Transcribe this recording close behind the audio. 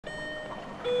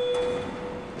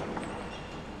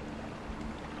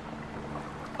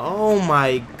Oh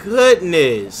my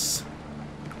goodness.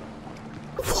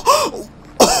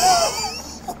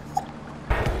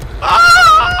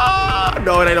 Ah!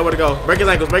 No, it ain't nowhere to go. Break his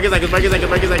ankles, break his ankles, break his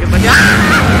ankles, break his ankles, break his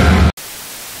ankles.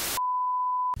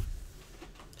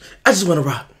 I just wanna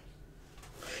rock.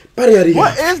 Body out of here.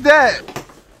 What is that?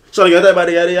 So you got that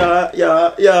body out of here,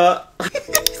 yeah.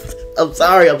 I'm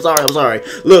sorry.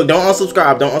 Look, don't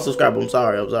unsubscribe, I'm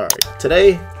sorry.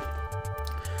 Today,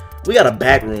 we got a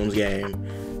Backrooms game.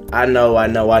 I know.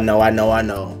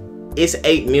 It's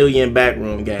 8 million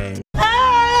backroom game.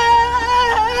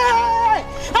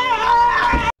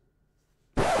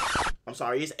 I'm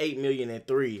sorry, it's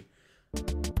 8,000,003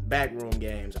 backroom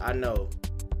games. I know.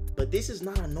 But this is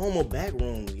not a normal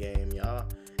Backrooms game, y'all.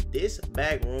 This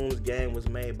Backrooms game was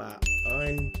made by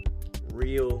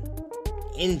Unreal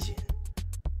Engine.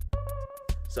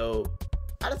 So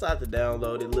I decided to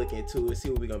download it, look into it, see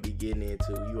what we're gonna be getting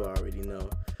into. You already know.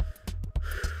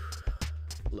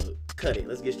 Look, cut it.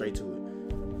 Let's get straight to it.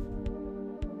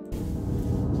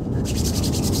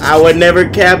 I would never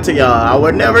cap to y'all.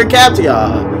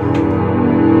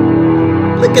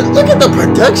 Look at the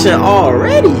production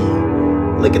already.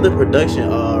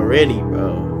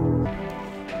 Bro.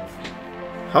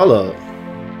 Hold up.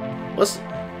 What's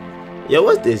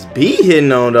this beat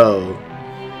hitting on though?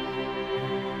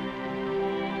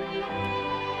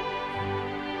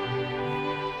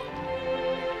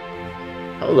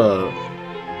 Hold up.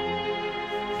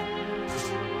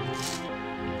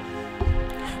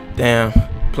 Damn,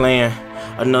 playing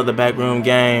another backroom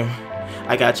game.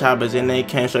 I got choppers and they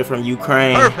came straight from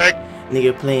Ukraine. Perfect.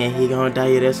 Nigga playing, he gon' die,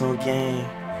 yeah, that's on game.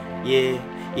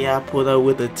 Yeah, I pulled up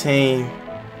with a team.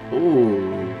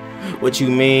 Ooh, what you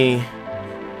mean?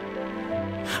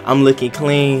 I'm looking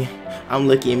clean, I'm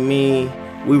looking mean.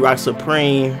 We rock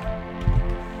supreme.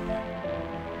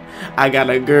 I got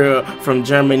a girl from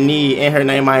Germany and her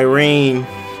name Irene.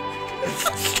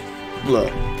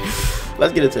 Look,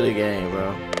 let's get into the game,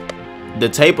 bro. The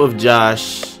tape of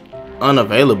Josh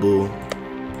unavailable.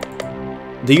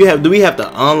 Do we have to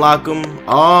unlock them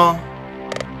all?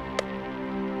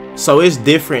 So it's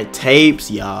different tapes,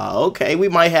 y'all. Okay, we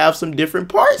might have some different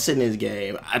parts in this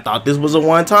game. I thought this was a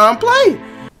one-time play.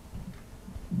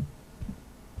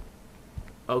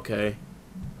 Okay.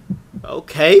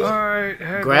 Alright,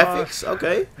 hey Graphics, boss.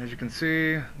 okay. As you can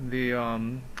see,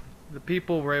 the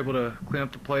people were able to clean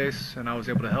up the place and I was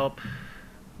able to help.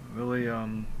 Really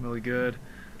good.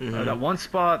 That one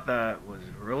spot that was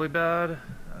really bad,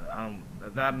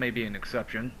 that may be an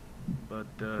exception, but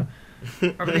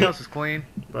everything else is clean.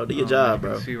 Bro, do your job,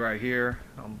 bro. You can see right here,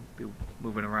 I'll be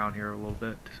moving around here a little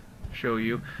bit to show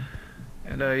you.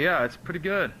 And yeah, it's pretty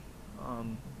good.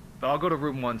 But I'll go to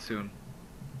room 1 soon.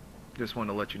 Just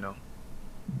wanted to let you know.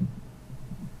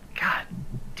 God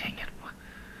dang it.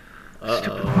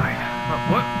 Stupid line.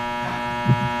 What?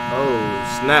 Oh,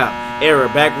 snap. Error,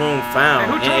 backroom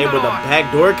found. Hey, Enable the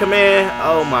backdoor command.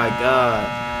 Oh my god.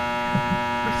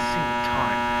 Every single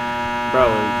time. Bro,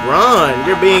 run.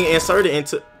 You're being inserted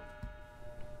into...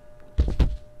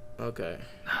 Okay.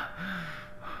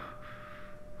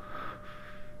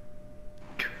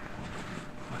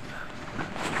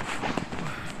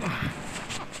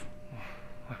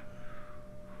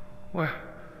 Where?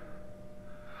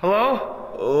 Hello?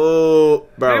 Oh,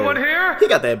 bro. Anyone here? He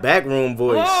got that backroom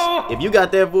voice. Hello? If you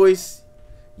got that voice,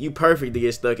 you perfect to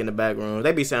get stuck in the back room.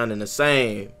 They be sounding the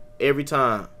same every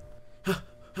time.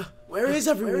 Where is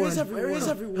everyone?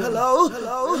 Hello?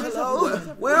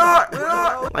 Where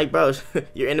are? Like, bro,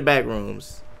 you're in the back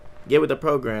rooms. Get with the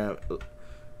program.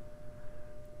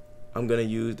 I'm gonna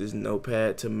use this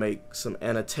notepad to make some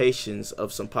annotations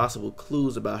of some possible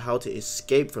clues about how to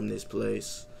escape from this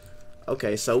place.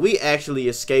 Okay, so we actually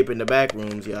escaping the back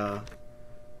rooms, y'all.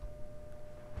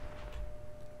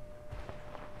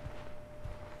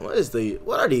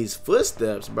 What are these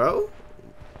footsteps, bro?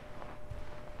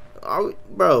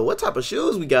 Bro, what type of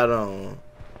shoes we got on?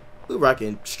 We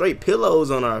rocking straight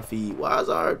pillows on our feet. Why is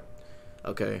our...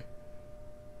 Okay.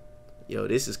 Yo,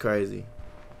 this is crazy.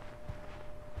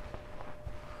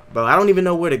 Bro, I don't even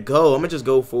know where to go. I'm gonna just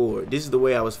go forward. This is the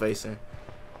way I was facing.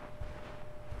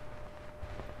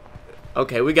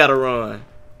 Okay, we gotta run.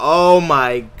 Oh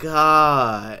my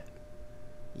god.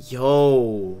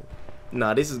 Yo.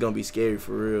 Nah, this is gonna be scary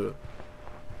for real.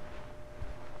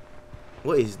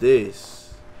 What is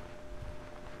this?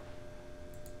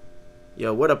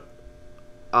 Yo, what a...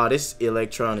 Oh, this is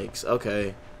electronics.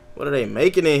 Okay. What are they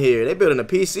making in here? They building a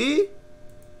PC?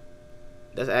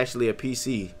 That's actually a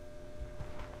PC.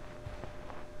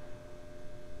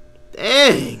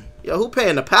 Dang. Yo, who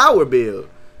paying the power bill?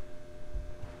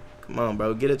 Come on,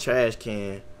 bro. Get a trash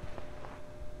can.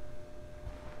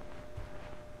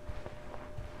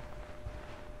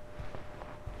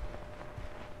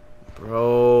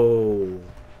 Bro.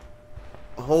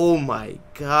 Oh my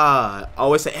god.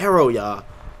 Oh, it's an arrow, y'all.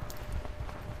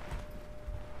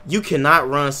 You cannot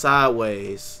run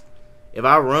sideways. If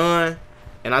I run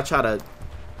and I try to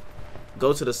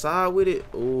go to the side with it,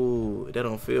 ooh, that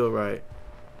don't feel right.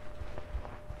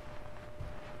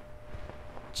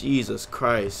 Jesus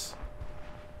Christ.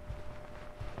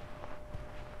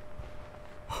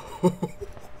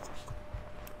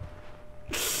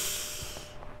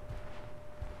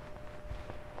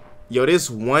 Yo, this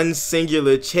one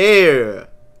singular chair.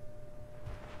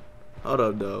 Hold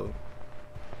up, though.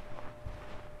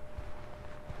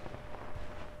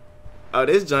 Oh,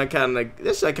 this joint kind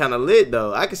of lit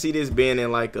though. I can see this being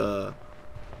in like a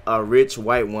rich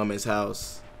white woman's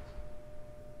house.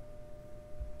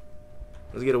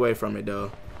 Let's get away from it though.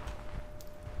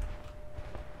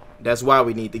 That's why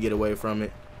we need to get away from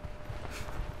it.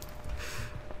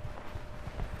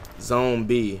 Zone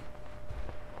B.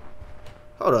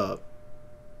 Hold up.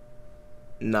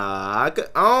 Nah, I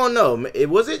don't know.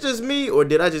 Was it just me or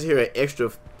did I just hear an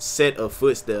extra set of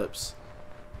footsteps?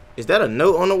 Is that a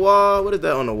note on the wall? What is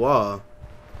that on the wall?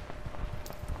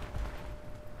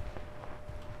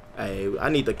 Hey, I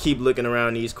need to keep looking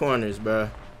around these corners, bruh.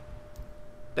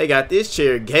 They got this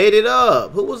chair gated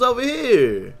up. Who was over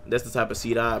here? That's the type of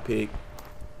seat I'd pick.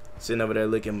 Sitting over there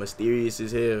looking mysterious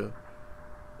as hell.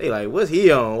 They like, what's he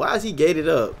on? Why is he gated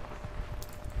up?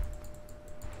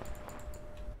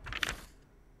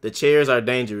 The chairs are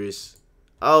dangerous.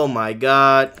 Oh my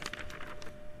god.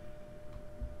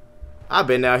 I've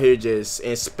been out here just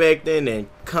inspecting and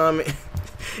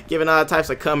giving all types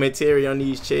of commentary on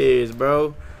these chairs,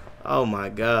 bro. Oh my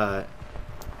god.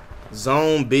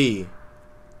 Zone B.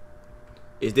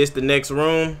 Is this the next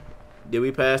room? Did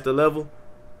we pass the level?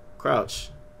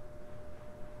 Crouch.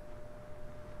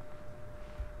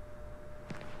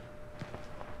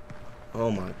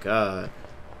 Oh my god.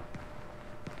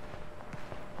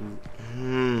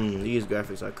 These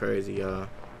graphics are crazy, y'all.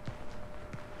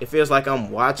 It feels like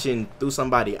I'm watching through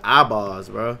somebody's eyeballs,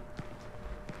 bro.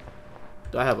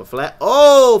 Do I have a flash?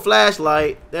 Oh,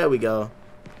 flashlight. There we go.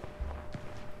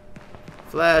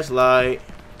 Flashlight.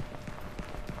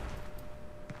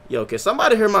 Yo, can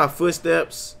somebody hear my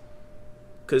footsteps?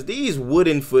 Because these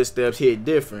wooden footsteps hit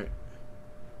different.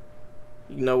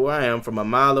 You know where I am from a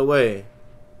mile away.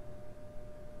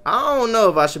 I don't know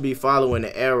if I should be following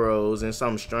the arrows in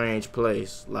some strange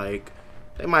place. Like,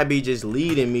 they might be just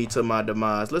leading me to my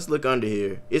demise. Let's look under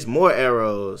here. It's more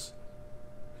arrows.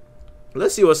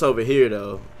 Let's see what's over here,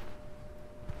 though.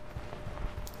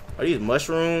 Are these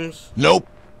mushrooms? Nope.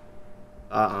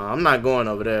 I'm not going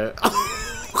over there.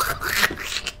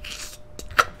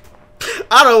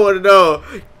 I don't want to know.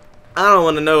 I don't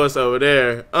want to know what's over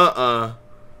there.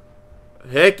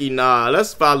 Hecky nah.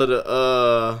 Let's follow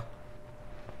the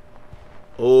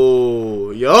Oh,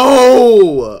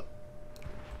 yo.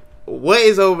 What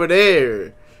is over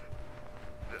there?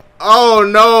 Oh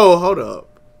no, hold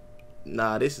up.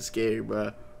 Nah, this is scary,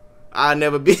 bro. I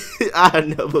never beat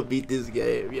this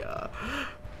game, y'all.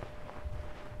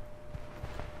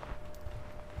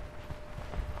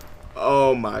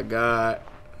 Oh my god.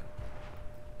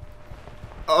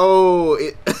 Oh,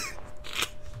 it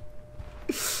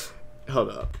hold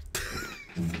up.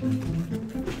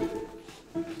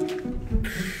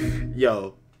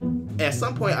 Yo, at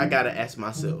some point I gotta ask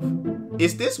myself,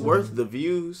 is this worth the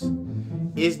views?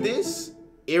 Is this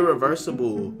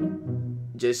irreversible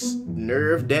just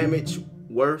nerve damage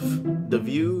worth the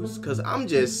views? Cause I'm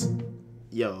just,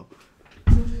 yo.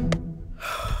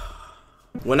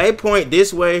 When they point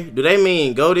this way, do they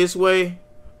mean go this way?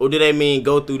 Or do they mean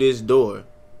go through this door?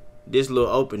 This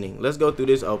little opening. Let's go through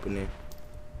this opening.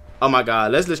 Oh my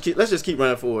god, let's just keep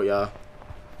running forward, y'all.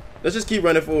 Let's just keep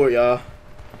running forward, y'all.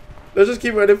 Let's just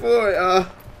keep running forward, y'all.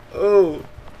 Oh.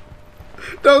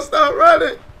 Don't stop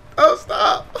running. Don't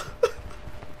stop.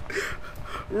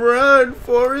 Run,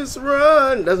 Forrest,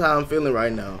 run. That's how I'm feeling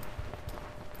right now.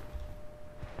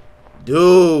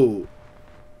 Dude.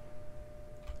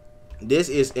 This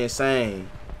is insane.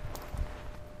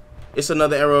 It's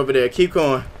another arrow over there. Keep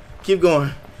going. Keep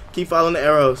going. Keep following the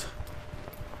arrows.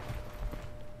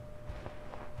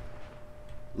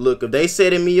 Look, if they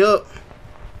setting me up,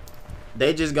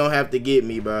 they just gonna have to get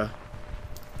me, bro.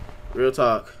 Real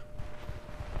talk.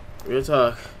 Real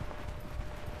talk.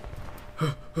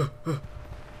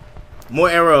 More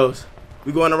arrows.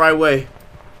 We going the right way.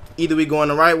 Either we going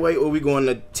the right way or we going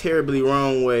the terribly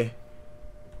wrong way.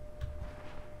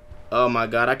 Oh my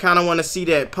god, I kind of want to see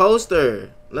that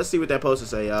poster. Let's see what that poster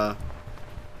say, y'all.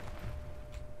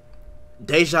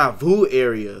 Deja vu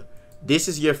area. This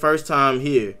is your first time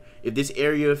here. If this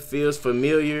area feels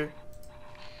familiar,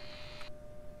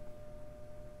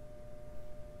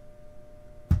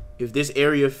 If this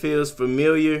area feels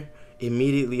familiar,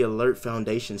 immediately alert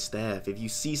Foundation staff. If you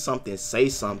see something, say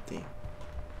something.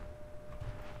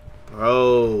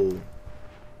 Bro.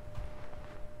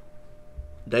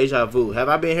 Deja vu. Have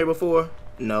I been here before?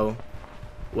 No.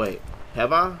 Wait.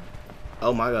 Have I?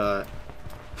 Oh my god.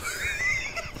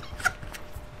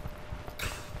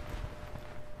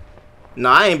 No,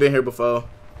 I ain't been here before.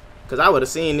 Because I would have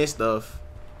seen this stuff.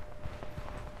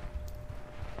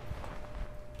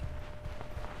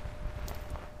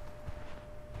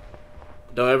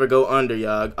 Don't ever go under,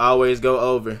 y'all. Always go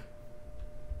over.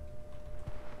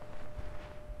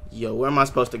 Yo, where am I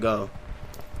supposed to go?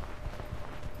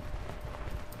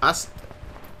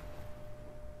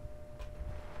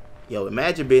 Yo,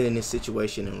 imagine being in this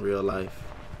situation in real life.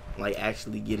 Like,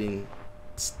 actually getting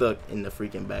stuck in the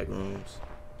freaking back rooms.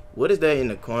 What is that in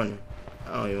the corner?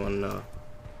 I don't even want to know.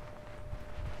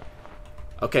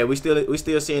 Okay, we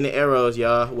still seeing the arrows,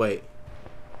 y'all. Wait.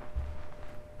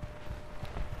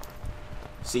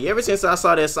 See, ever since I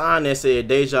saw that sign that said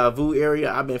deja vu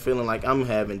area, I've been feeling like I'm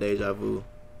having deja vu.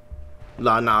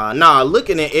 Nah.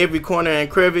 Looking at every corner and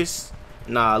crevice.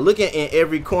 Nah, looking in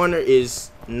every corner is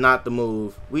not the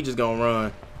move. We just gonna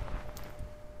run.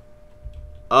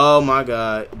 Oh my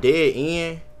god. Dead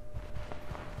end.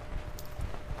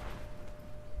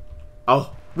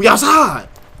 Oh, we outside.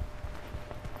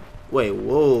 Wait,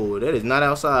 whoa. That is not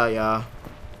outside, y'all.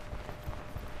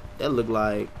 That look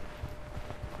like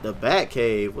the Bat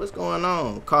Cave. What's going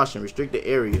on? Caution, restricted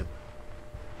area.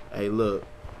 Hey, look.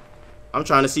 I'm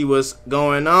trying to see what's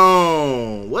going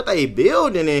on. What they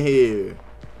building in here?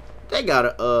 They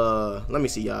got a, let me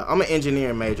see, y'all. I'm an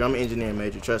engineering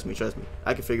major. Trust me.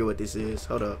 I can figure what this is.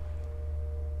 Hold up.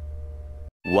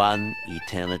 One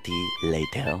eternity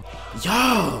later.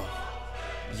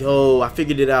 Yo, I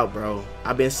figured it out, bro.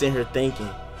 I've been sitting here thinking,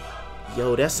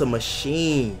 yo, that's a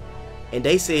machine. And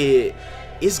they said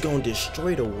it's gonna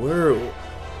destroy the world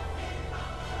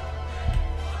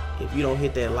if you don't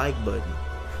hit that like button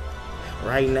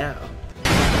right now.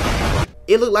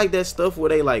 It looked like that stuff where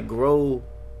they like grow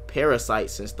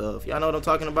parasites and stuff. Y'all know what I'm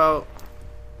talking about?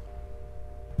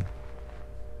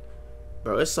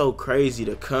 Bro, it's so crazy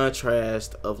the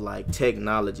contrast of like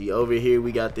technology. Over here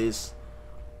we got this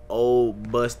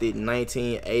old busted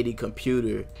 1980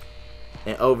 computer,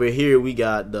 and over here we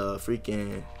got the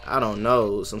freaking, I don't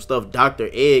know, some stuff Dr.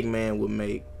 Eggman would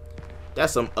make.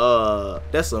 That's some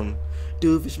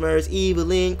Doofenshmirtz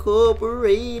Evil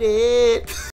Incorporated.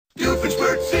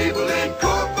 Doofenshmirtz Evil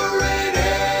Incorporated.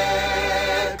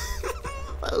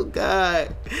 Oh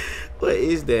god, what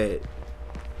is that?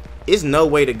 It's no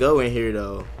way to go in here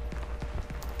though.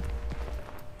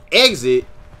 Exit?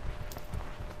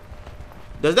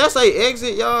 Does that say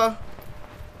exit, y'all?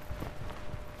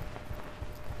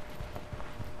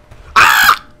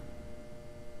 Ah!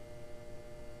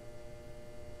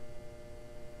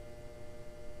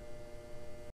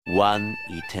 One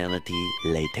eternity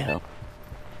later.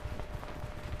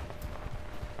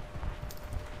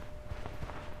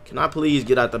 Can I please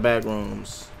get out the back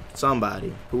rooms?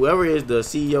 Somebody, whoever is the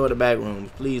CEO of the back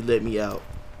rooms, please let me out.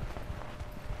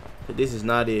 But this is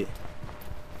not it.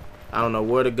 I don't know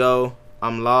where to go.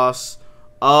 I'm lost.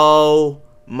 Oh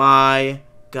my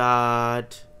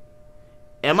god.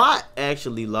 Am I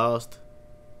actually lost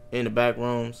in the back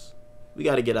rooms? We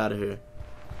gotta get out of here.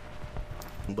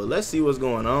 But let's see what's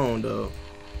going on though.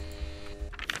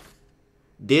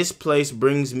 This place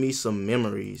brings me some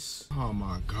memories. Oh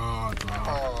my god,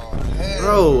 bro.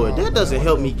 Bro, that doesn't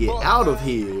help me get out of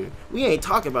here. We ain't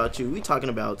talking about you. We talking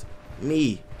about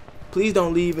me. Please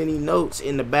don't leave any notes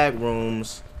in the back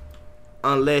rooms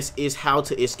unless it's how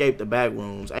to escape the back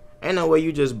rooms. Ain't no way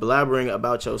you just blabbering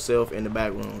about yourself in the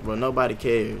back room, bro. Nobody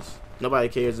cares. Nobody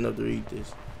cares enough to read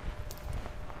this.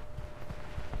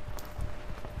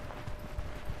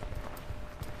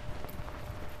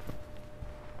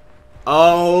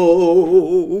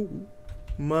 Oh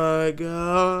my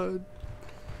god.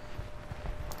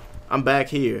 I'm back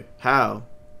here. How?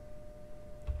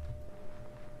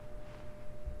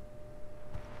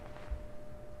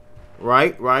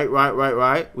 Right.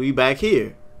 We back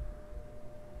here.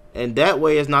 And that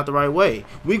way is not the right way.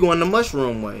 We going the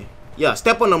mushroom way. Yeah,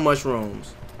 step on the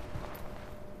mushrooms.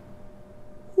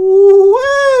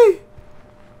 Ooh-wee.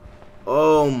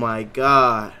 Oh my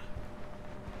god.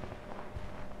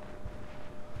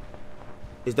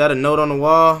 Is that a note on the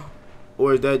wall?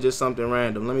 Or is that just something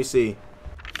random? Let me see.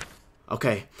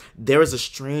 Okay, there is a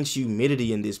strange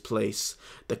humidity in this place.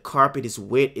 The carpet is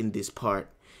wet in this part.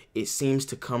 It seems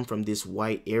to come from this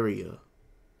white area.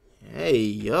 Hey,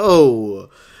 yo.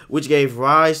 Which gave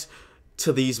rise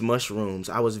to these mushrooms.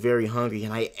 I was very hungry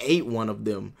and I ate one of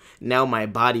them. Now my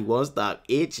body won't stop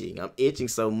itching. I'm itching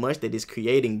so much that it's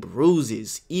creating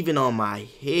bruises, even on my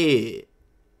head.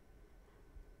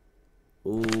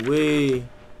 Ooh-wee.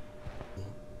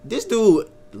 This dude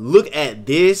looked at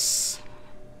this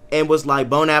and was like,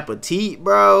 bon appetit,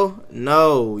 bro.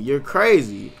 No, you're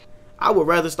crazy. I would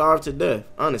rather starve to death,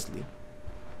 honestly.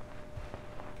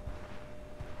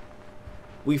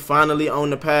 We finally on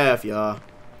the path, y'all.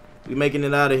 We making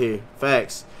it out of here.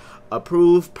 Facts.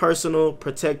 Approved personal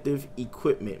protective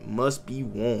equipment must be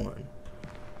worn.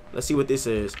 Let's see what this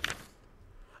says.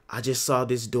 I just saw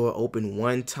this door open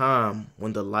one time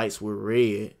when the lights were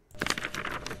red.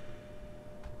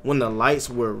 When the lights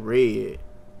were red.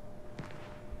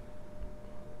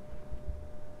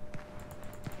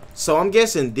 So I'm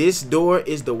guessing this door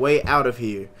is the way out of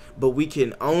here. But we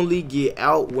can only get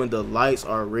out when the lights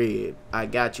are red. I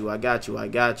got you, I got you, I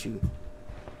got you.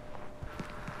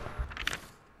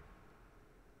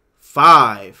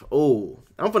 5. Oh,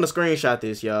 I'm finna screenshot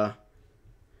this, y'all.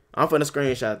 I'm finna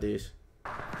screenshot this.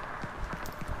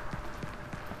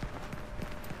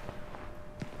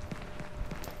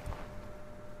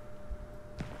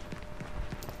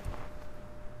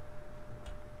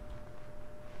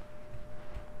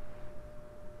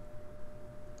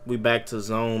 We back to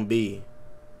zone B.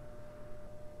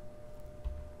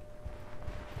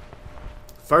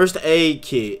 First aid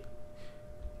kit.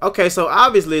 Okay, so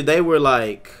obviously they were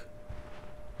like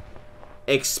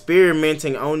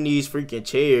experimenting on these freaking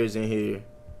chairs in here.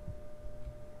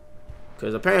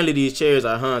 Because apparently these chairs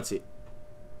are haunted.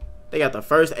 They got the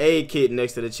first aid kit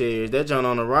next to the chairs. That joint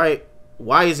on the right.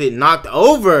 Why is it knocked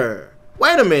over?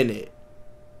 Wait a minute.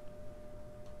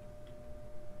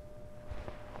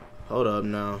 Hold up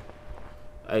now.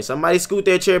 Hey, somebody scoot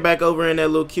that chair back over in that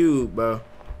little cube, bro.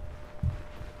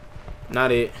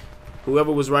 Not it.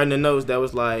 Whoever was writing the notes that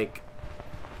was like,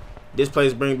 this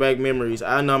place bring back memories.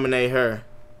 I nominate her.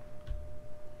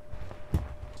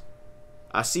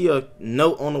 I see a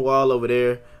note on the wall over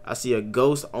there. I see a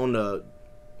ghost on the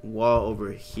wall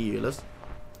over here. Let's.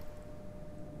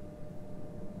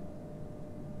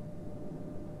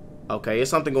 Okay, there's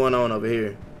something going on over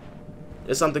here.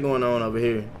 There's something going on over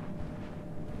here.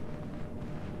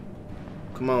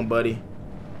 Come on, buddy.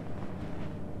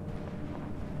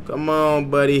 Come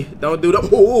on, buddy. Don't do that.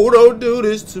 Oh, don't do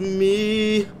this to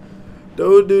me.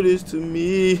 Don't do this to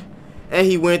me. And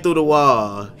he went through the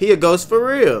wall. He a ghost for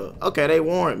real. Okay, they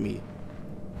warned me.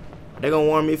 They gonna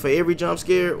warn me for every jump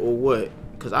scare or what?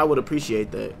 Because I would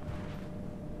appreciate that.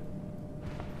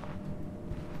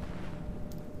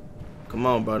 Come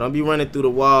on, bro. Don't be running through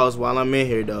the walls while I'm in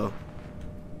here, though.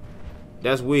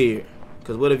 That's weird.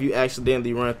 Because what if you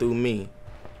accidentally run through me?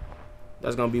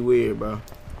 That's gonna be weird, bro.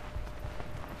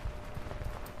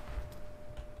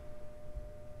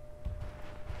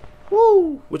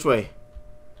 Woo! Which way?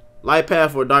 Light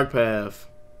path or dark path?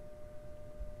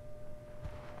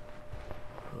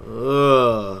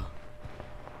 Ugh.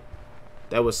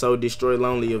 That was so destroy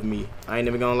lonely of me. I ain't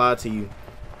even gonna lie to you.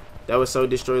 That was so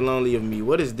destroy lonely of me.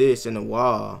 What is this in the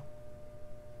wall?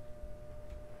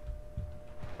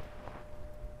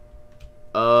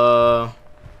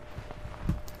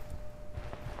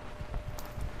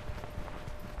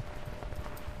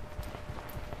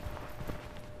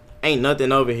 Ain't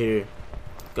nothing over here.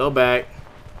 Go back.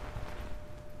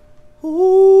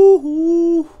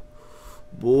 Ooh,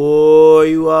 boy,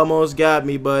 you almost got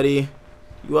me, buddy.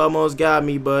 You almost got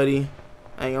me, buddy.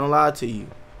 I ain't gonna lie to you.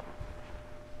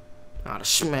 I'll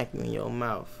smack you in your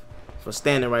mouth for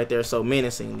standing right there so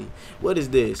menacingly. What is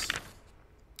this?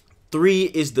 3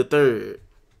 is the third.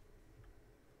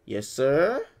 Yes,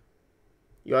 sir.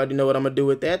 You already know what I'm gonna do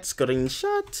with that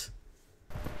screenshot.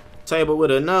 Table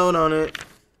with a note on it.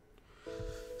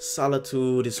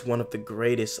 Solitude is one of the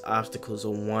greatest obstacles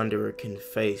a wanderer can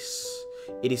face.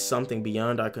 It is something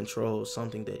beyond our control,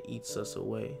 something that eats us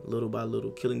away, little by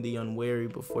little, killing the unwary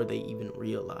before they even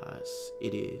realize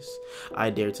it is,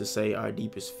 I dare to say, our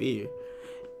deepest fear.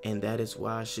 And that is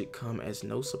why it should come as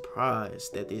no surprise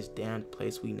that this damned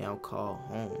place we now call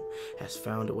home has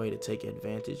found a way to take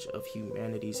advantage of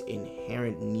humanity's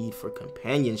inherent need for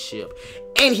companionship.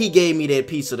 And he gave me that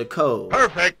piece of the code.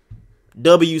 Perfect.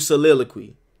 W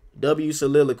soliloquy. W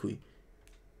soliloquy.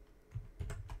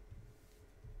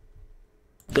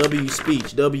 W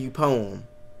speech. W poem.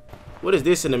 What is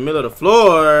this in the middle of the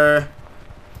floor?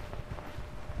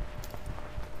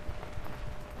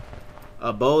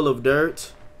 A bowl of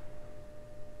dirt.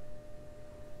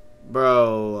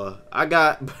 Bro, I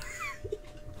got...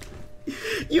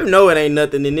 You know it ain't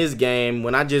nothing in this game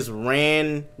when I just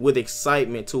ran with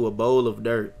excitement to a bowl of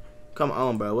dirt. Come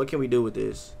on, bro. What can we do with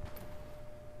this?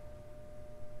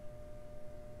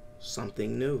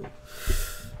 Something new.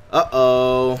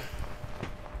 Uh-oh.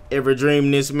 Ever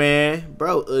dreamed this, man?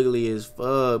 Bro ugly as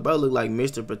fuck. Bro look like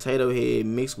Mr. Potato Head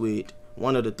mixed with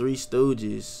one of the Three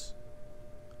Stooges.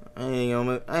 I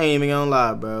ain't even gonna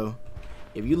lie, bro.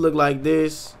 If you look like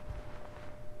this,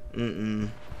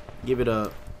 give it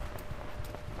up.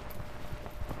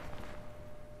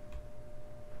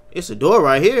 It's a door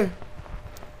right here.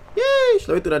 Yay!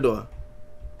 Let me through that door.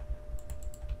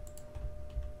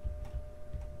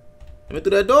 Let me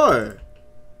through that door.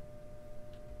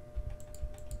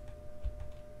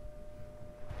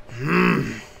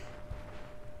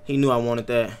 He knew I wanted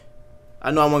that.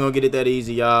 I knew I wasn't gonna get it that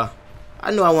easy, y'all.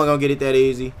 I knew I wasn't gonna get it that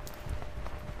easy.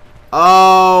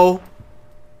 Oh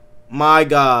my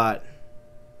God.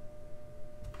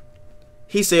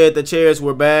 He said the chairs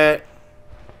were bad.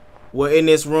 Well, in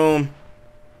this room,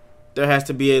 there has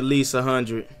to be at least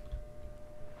 100.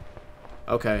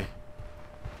 Okay.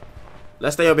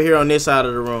 Let's stay over here on this side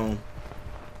of the room.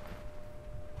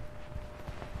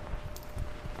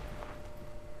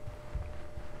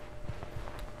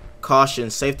 Caution,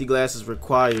 safety glasses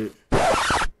required.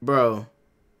 Bro.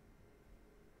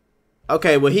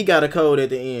 Okay, well, he got a code at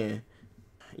the end.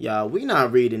 Y'all, we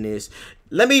not reading this.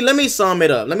 Let me sum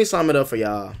it up. Let me sum it up for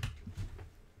y'all.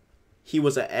 He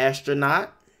was an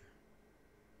astronaut.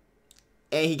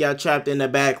 And he got trapped in the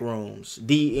back rooms.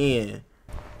 The end.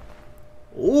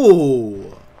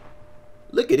 Ooh.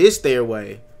 Look at this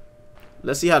stairway.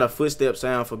 Let's see how the footsteps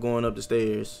sound for going up the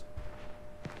stairs.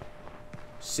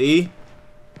 See?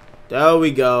 There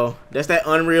we go. That's that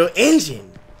Unreal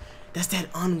Engine. That's that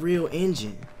Unreal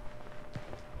Engine.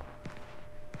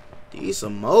 These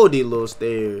some moldy little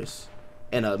stairs.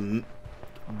 And a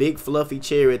big fluffy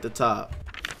chair at the top.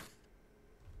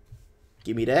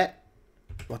 Give me that.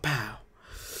 Wow.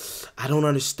 I don't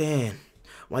understand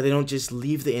why they don't just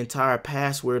leave the entire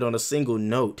password on a single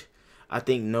note. I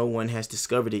think no one has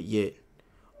discovered it yet.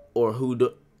 Or who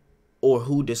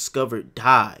discovered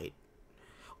died.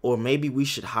 Or maybe we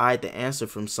should hide the answer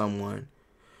from someone.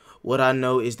 What I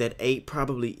know is that 8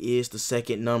 probably is the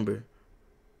second number.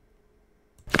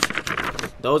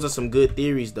 Those are some good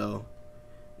theories though.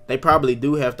 They probably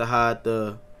do have to hide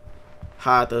the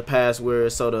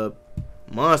password so the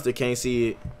monster can't see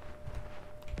it.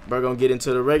 We're gonna get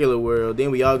into the regular world, then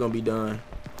we all gonna be done.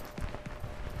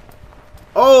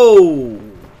 Oh!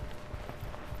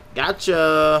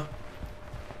 Gotcha!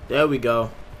 There we go.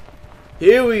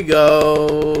 Here we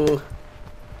go.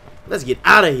 Let's get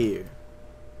out of here.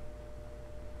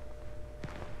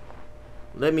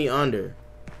 Let me under.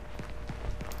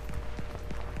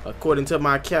 According to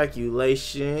my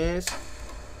calculations.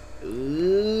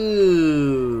 Ooh.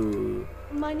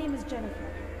 My name is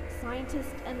Jennifer, scientist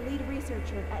and lead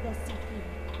researcher at SCP.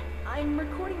 I'm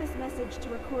recording this message to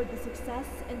record the success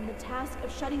in the task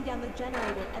of shutting down the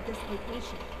generator at this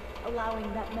location,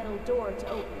 allowing that metal door to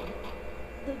open.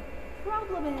 The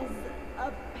problem is,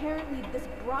 apparently this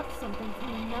brought something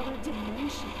from another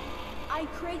dimension. I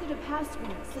created a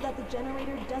password so that the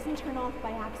generator doesn't turn off by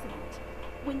accident.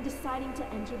 When deciding to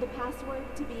enter the password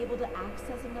to be able to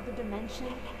access another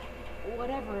dimension,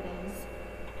 whatever it is,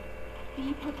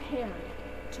 be prepared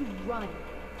to run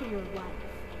for your life.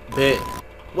 Bet.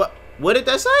 What did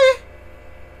that say?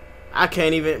 I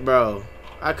can't even, bro.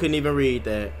 I couldn't even read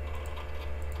that.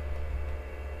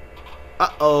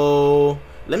 Uh-oh.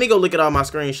 Let me go look at all my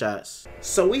screenshots.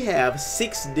 So we have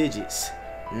 6 digits.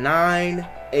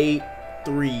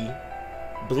 983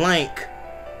 blank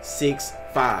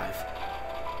 65.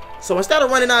 So instead of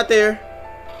running out there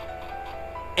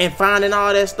and finding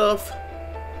all that stuff,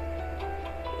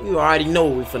 you already know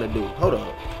what we're finna do. Hold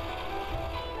up.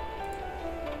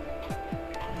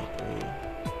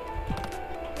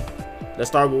 Let's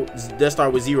start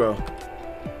with 0.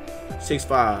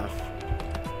 65.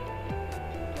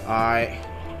 Alright.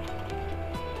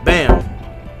 Bam.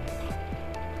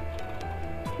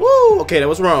 Woo! Okay, that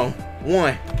was wrong.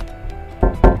 1.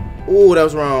 Ooh, that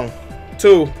was wrong.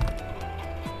 2.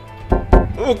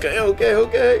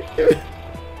 Okay.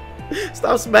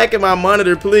 Stop smacking my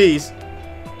monitor, please.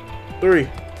 3.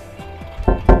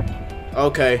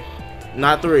 Okay.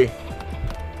 Not 3.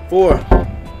 4.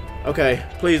 Okay.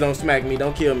 Please don't smack me.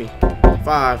 Don't kill me.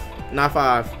 5. Not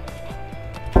 5.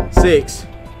 6.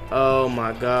 Oh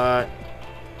my God.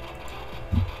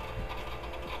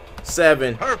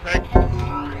 7. Perfect.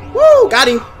 Woo! Got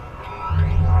him.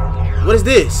 What is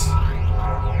this?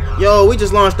 Yo, we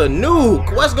just launched a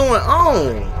nuke. What's going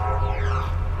on?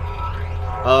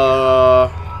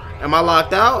 Am I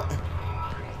locked out?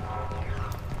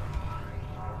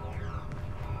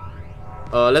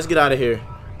 Let's get out of here.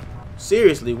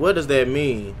 Seriously, what does that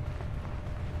mean?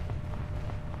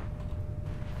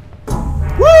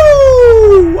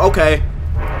 okay.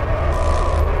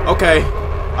 Okay.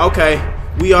 Okay.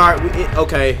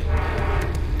 Okay.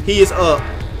 He is up.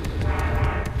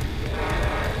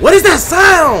 What is that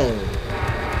sound?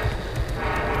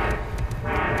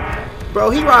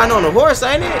 Bro, he riding on a horse,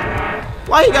 ain't it?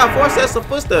 Why he got 4 sets of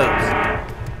footsteps?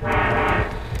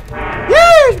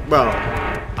 Yeah, bro.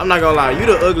 I'm not gonna lie. You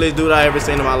the ugliest dude I ever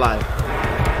seen in my life.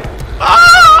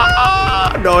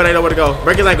 Ah! No, it ain't nowhere to go.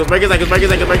 Break his ankles, break his ankles, break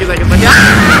his ankles, break his ankles.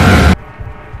 Ah!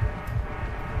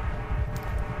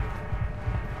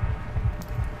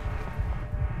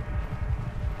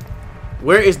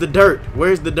 Where is the dirt?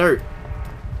 Where's the dirt?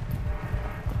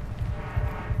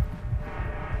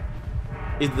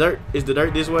 Is the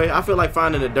dirt this way? I feel like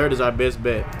finding the dirt is our best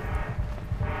bet.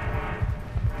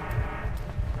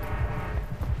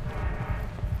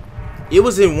 It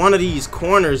was in one of these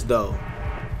corners though.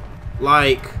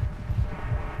 Like,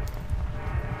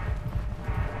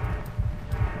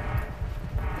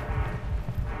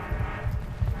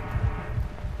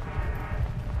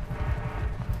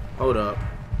 hold up.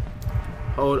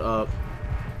 Hold up.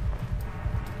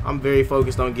 I'm very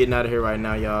focused on getting out of here right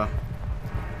now, y'all.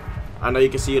 I know you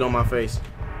can see it on my face.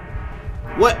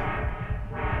 What?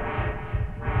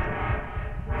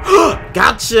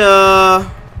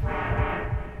 Gotcha!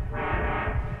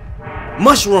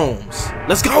 Mushrooms!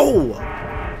 Let's go!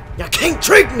 Y'all can't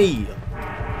trick me!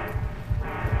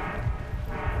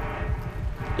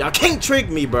 Y'all can't trick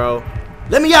me, bro.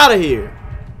 Let me out of here.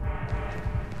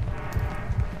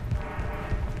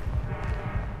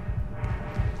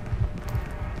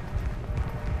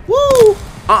 Woo!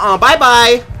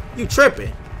 Bye-bye. You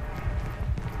tripping.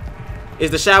 Is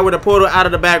the shower the portal out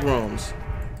of the back rooms?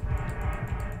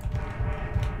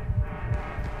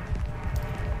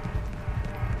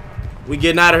 We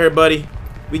getting out of here, buddy.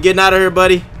 We getting out of here,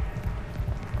 buddy.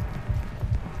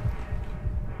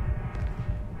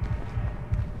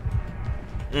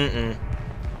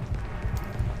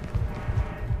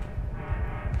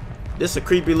 This is a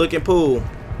creepy looking pool.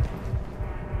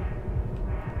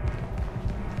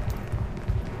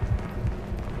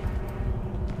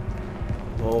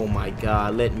 Oh my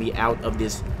God, let me out of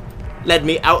this. Let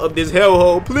me out of this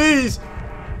hellhole, please.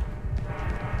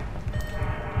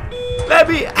 Let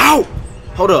me out.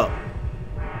 Hold up.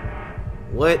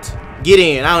 What? Get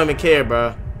in. I don't even care,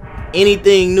 bro.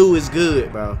 Anything new is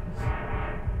good, bro.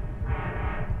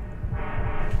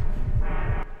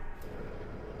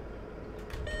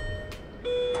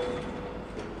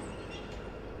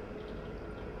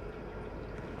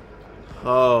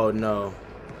 Oh no.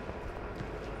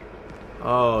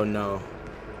 Oh no.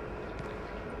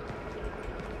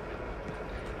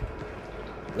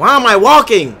 Why am I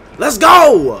walking? Let's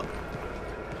go.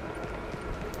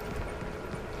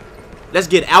 Let's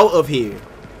get out of here.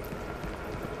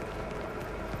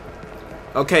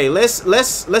 Okay, let's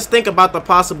think about the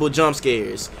possible jump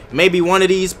scares. Maybe one of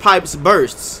these pipes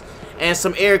bursts and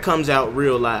some air comes out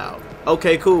real loud.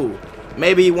 Okay, cool.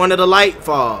 Maybe one of the light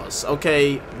falls.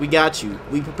 Okay, we got you.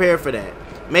 We prepared for that.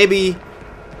 Maybe,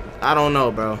 I don't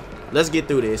know, bro. Let's get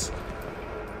through this.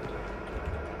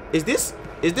 Is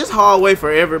this hallway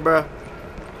forever, bro?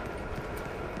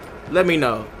 Let me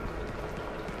know.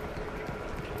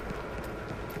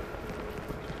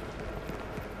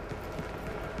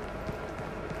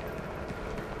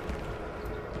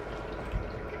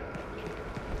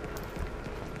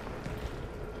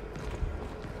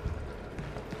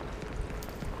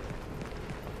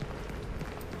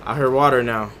 I hear water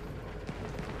now.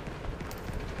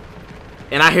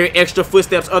 And I hear extra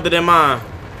footsteps other than mine.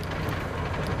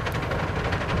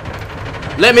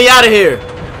 Let me out of here.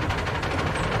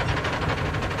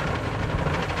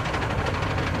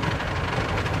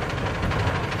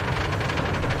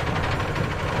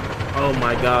 Oh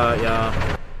my God, y'all.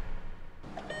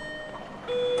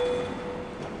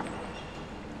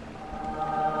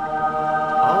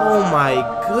 Oh my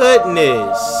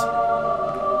goodness.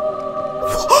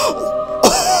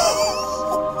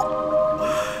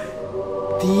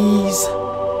 These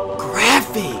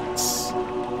graphics,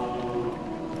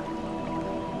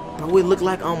 bro, it look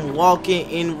like I'm walking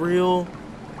in real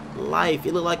life.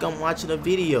 It look like I'm watching a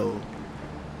video.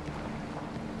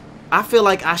 I feel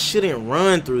like I shouldn't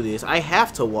run through this. I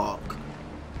have to walk.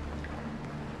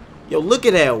 Yo, look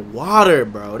at that water,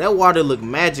 bro. That water look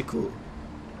magical.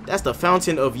 That's the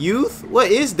fountain of youth. What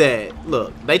is that?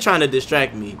 Look, they trying to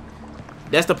distract me.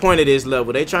 That's the point of this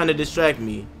level. They trying to distract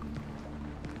me.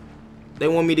 They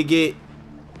want me to get,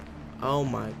 oh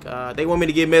my God, they want me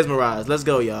to get mesmerized. Let's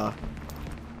go, y'all.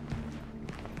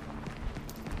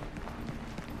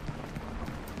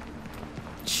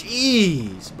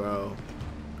 Jeez, bro.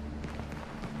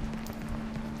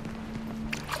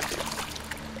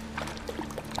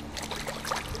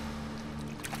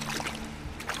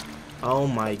 Oh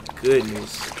my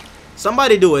goodness.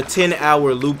 Somebody do a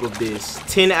 10-hour loop of this.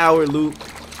 10-hour loop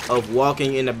of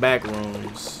walking in the back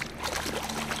rooms.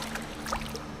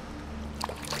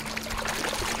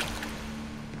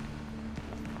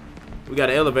 We got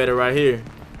an elevator right here.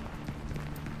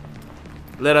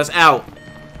 Let us out.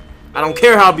 I don't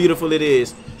care how beautiful it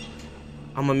is.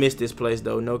 I'm gonna miss this place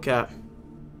though, no cap.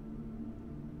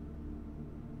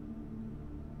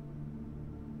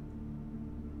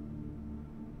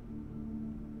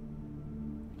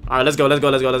 Alright, let's go, let's go,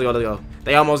 let's go, let's go, let's go.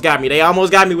 They almost got me. They almost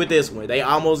got me with this one. They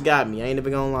almost got me. I ain't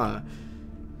even gonna lie.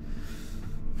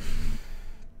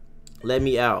 Let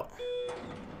me out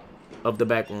of the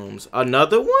back rooms.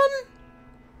 Another one?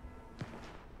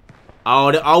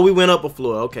 Oh, we went up a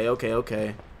floor. Okay, okay,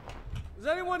 okay. Is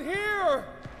anyone here?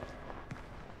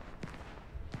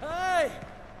 Hey!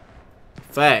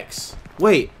 Facts.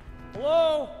 Wait.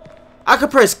 Hello? I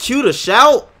could press Q to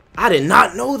shout? I did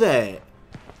not know that.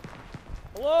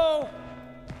 Hello?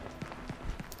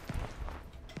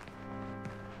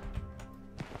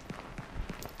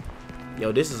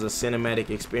 Yo, this is a cinematic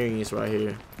experience right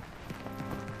here.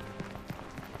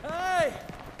 Hey!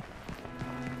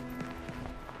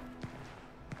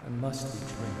 I must be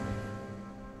dreaming.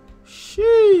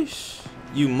 Sheesh.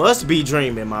 You must be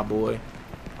dreaming, my boy.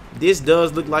 This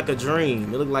does look like a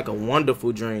dream. It looked like a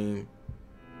wonderful dream.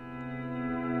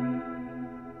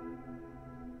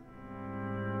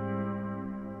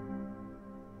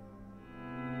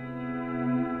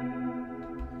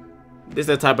 This is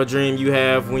the type of dream you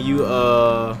have when you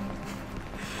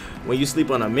sleep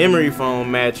on a memory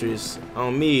foam mattress.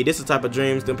 On me, this is the type of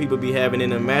dreams them people be having in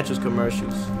the mattress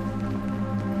commercials.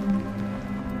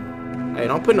 Hey,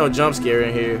 don't put no jump scare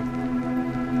in here.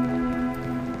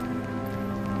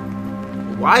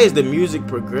 Why is the music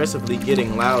progressively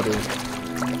getting louder? Is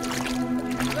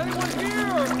anyone here?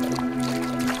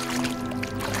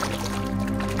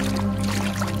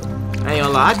 I ain't gonna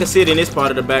lie, I can sit in this part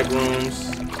of the back rooms.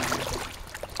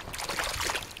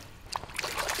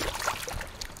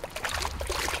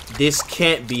 This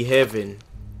can't be heaven.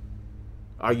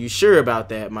 Are you sure about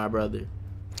that, my brother?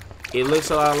 It looks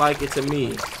a lot like it to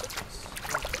me.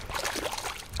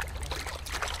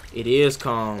 It is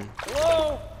calm.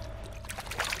 Hello?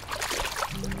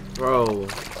 Bro.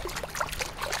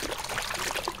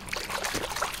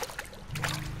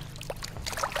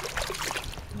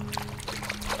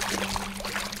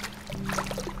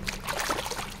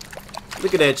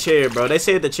 Look at that chair, bro. They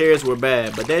said the chairs were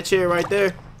bad, but that chair right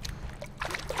there,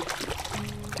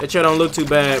 that chair don't look too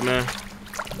bad, man.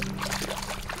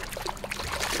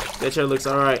 That chair looks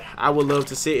alright. I would love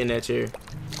to sit in that chair.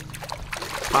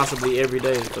 Possibly every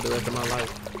day for the rest of my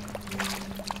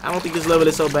life. I don't think this level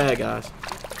is so bad, guys.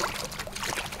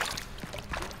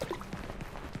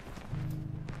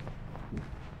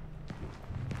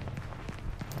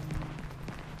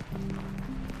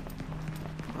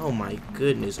 Oh my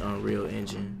goodness, Unreal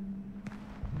Engine.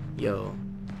 Yo.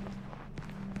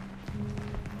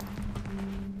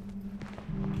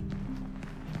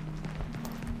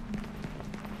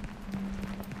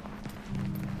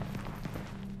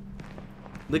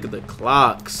 Look at the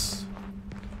clocks.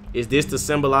 Is this to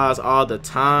symbolize all the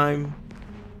time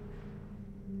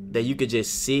that you could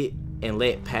just sit and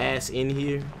let pass in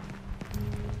here?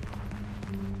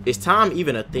 Is time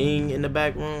even a thing in the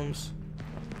back rooms?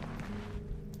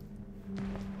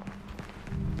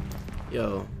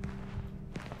 Yo.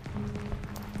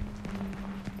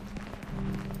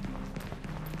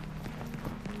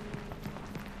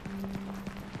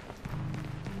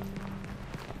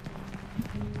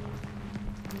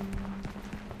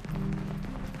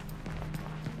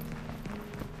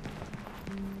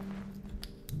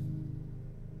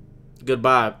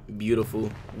 Goodbye,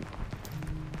 beautiful.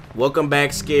 Welcome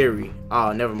back, scary.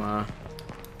 Oh, never mind.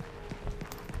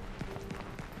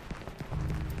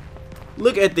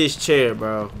 Look at this chair,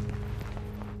 bro.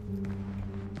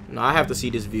 No, I have to see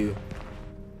this view.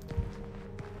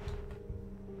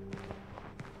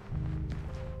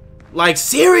 Like,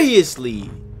 seriously.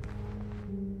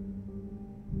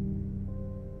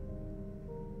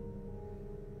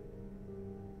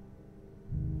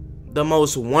 The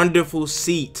most wonderful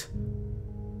seat.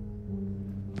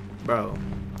 Bro.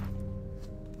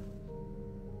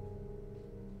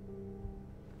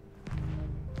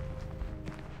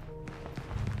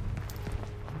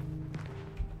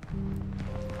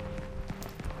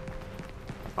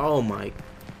 Oh my.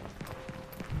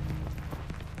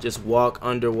 Just walk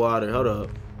underwater. Hold up.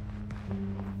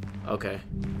 Okay.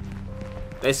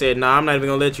 They said, nah, I'm not even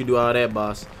gonna let you do all that,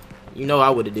 boss. You know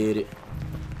I would have did it.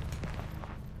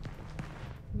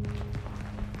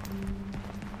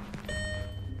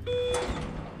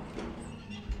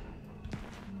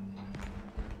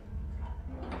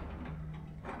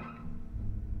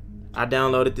 I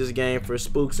downloaded this game for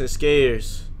spooks and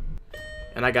scares.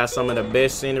 And I got some of the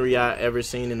best scenery I ever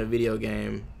seen in a video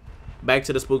game. Back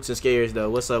to the spooks and scares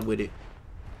though. What's up with it?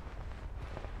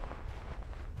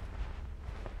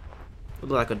 Look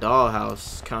like a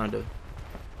dollhouse, kinda.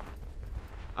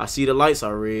 I see the lights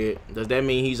are red. Does that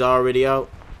mean he's already out?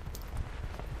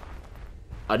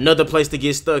 Another place to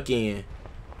get stuck in.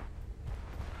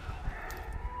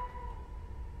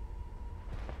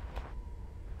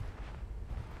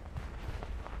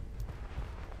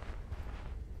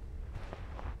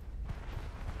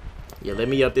 Yeah, let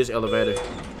me up this elevator.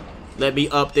 Let me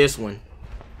up this one.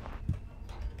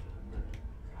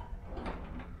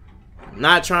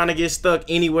 Not trying to get stuck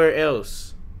anywhere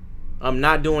else. I'm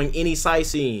not doing any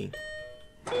sightseeing.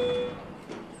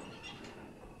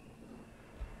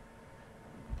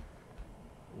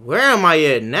 Where am I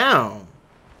at now?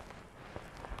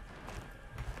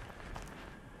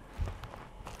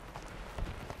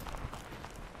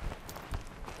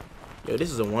 Yo, this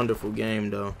is a wonderful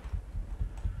game though.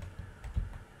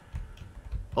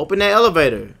 Open that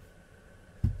elevator.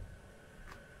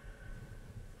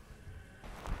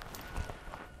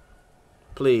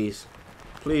 Please.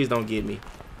 Please don't get me.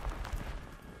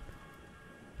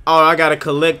 Oh, I gotta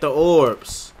collect the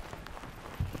orbs.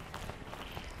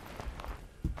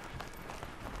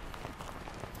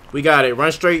 We got it.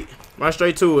 Run straight. Run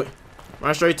straight to it.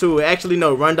 Run straight to it. Actually,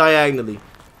 no. Run diagonally.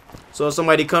 So if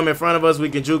somebody come in front of us, we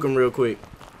can juke them real quick.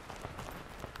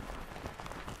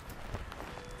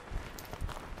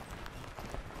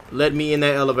 Let me in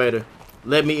that elevator.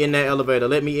 Let me in that elevator.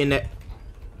 Let me in that.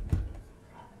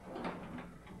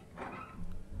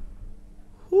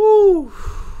 Woo.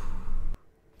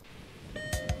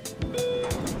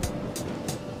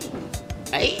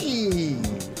 Hey.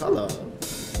 Hello.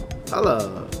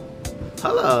 Hello.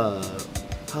 Hello.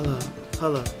 Hello.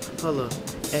 Hello. Hello.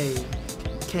 Hey.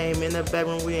 Came in the back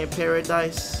when we in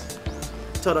paradise.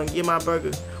 Told them get my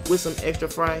burger with some extra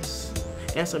fries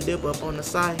and some dip up on the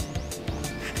side.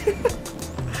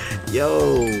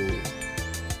 Yo,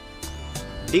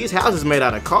 these houses made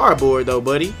out of cardboard though,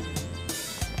 buddy.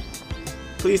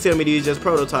 Please tell me these just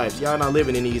prototypes. Y'all not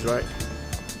living in these, right?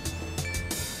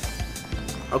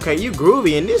 Okay, you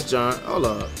groovy in this, John. Hold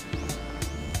up.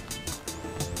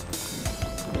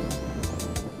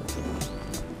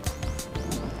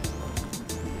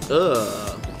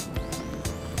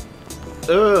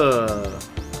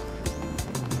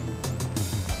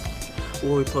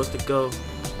 Where we supposed to go?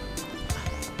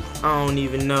 I don't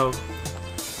even know.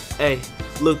 Hey,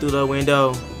 look through the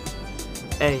window.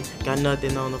 Hey, got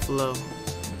nothing on the floor.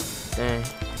 Dang.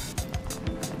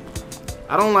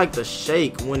 I don't like the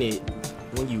shake when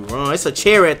you run. It's a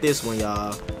chair at this one,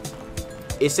 y'all.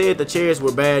 It said the chairs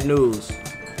were bad news.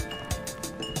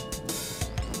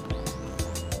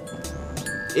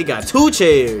 It got 2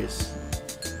 chairs.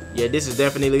 Yeah, this is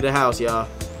definitely the house, y'all.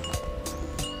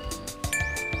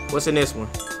 What's in this one?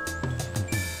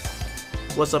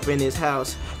 What's up in this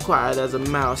house? Quiet as a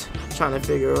mouse, trying to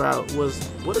figure out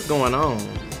what is going on.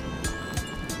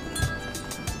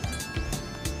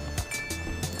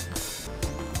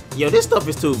 Yo, this stuff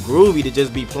is too groovy to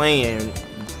just be playing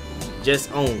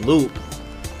just on loop.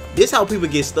 This how people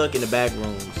get stuck in the back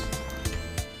rooms.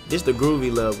 This the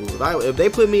groovy level. If they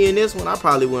put me in this one, I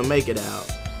probably wouldn't make it out.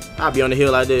 I'd be on the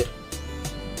hill like that.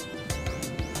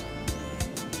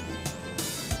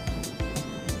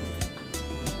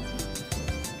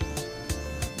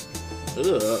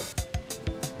 Ugh.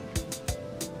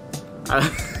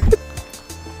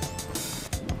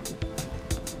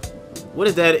 What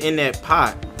is that in that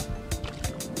pot?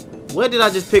 What did I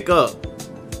just pick up?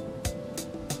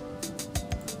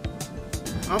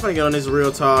 I'm gonna get on this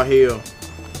real tall hill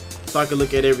so I can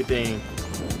look at everything.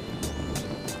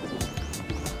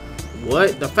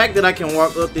 What? The fact that I can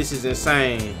walk up this is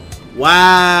insane.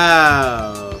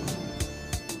 Wow.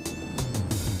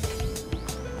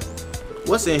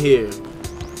 What's in here?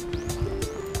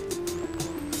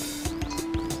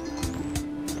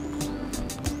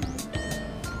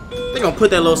 They gonna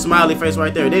put that little smiley face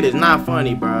right there. That is not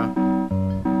funny, bro.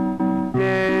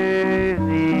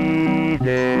 Daisy,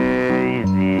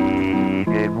 Daisy,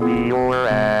 give me your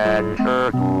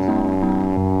answer too.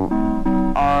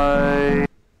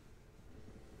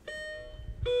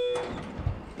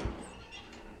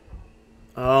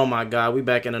 Oh my god, we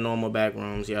back in the normal back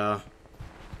rooms, y'all.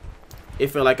 It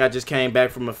felt like I just came back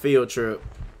from a field trip.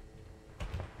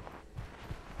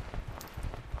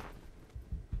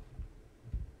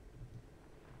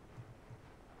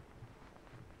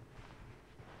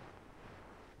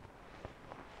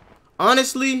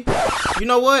 Honestly, you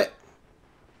know what?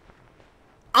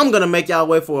 I'm gonna make y'all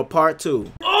wait for a part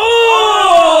 2.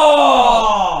 Oh!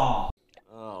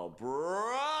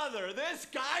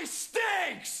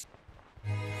 Thanks!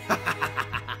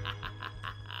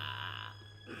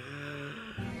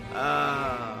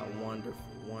 Ah, wonderful,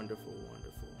 wonderful,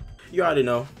 wonderful. You already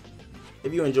know.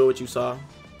 If you enjoy what you saw,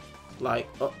 like,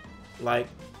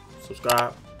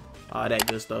 subscribe, all that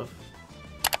good stuff.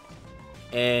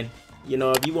 And you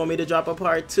know, if you want me to drop a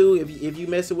part 2, if you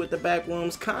messing with the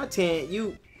Backrooms content,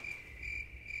 you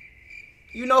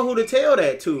know who to tell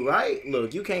that to, right?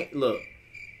 Look, you can't look.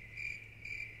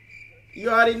 You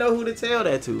already know who to tell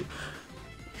that to.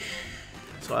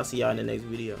 So I'll see y'all in the next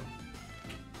video.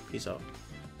 Peace out.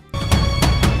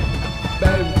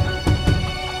 Bang.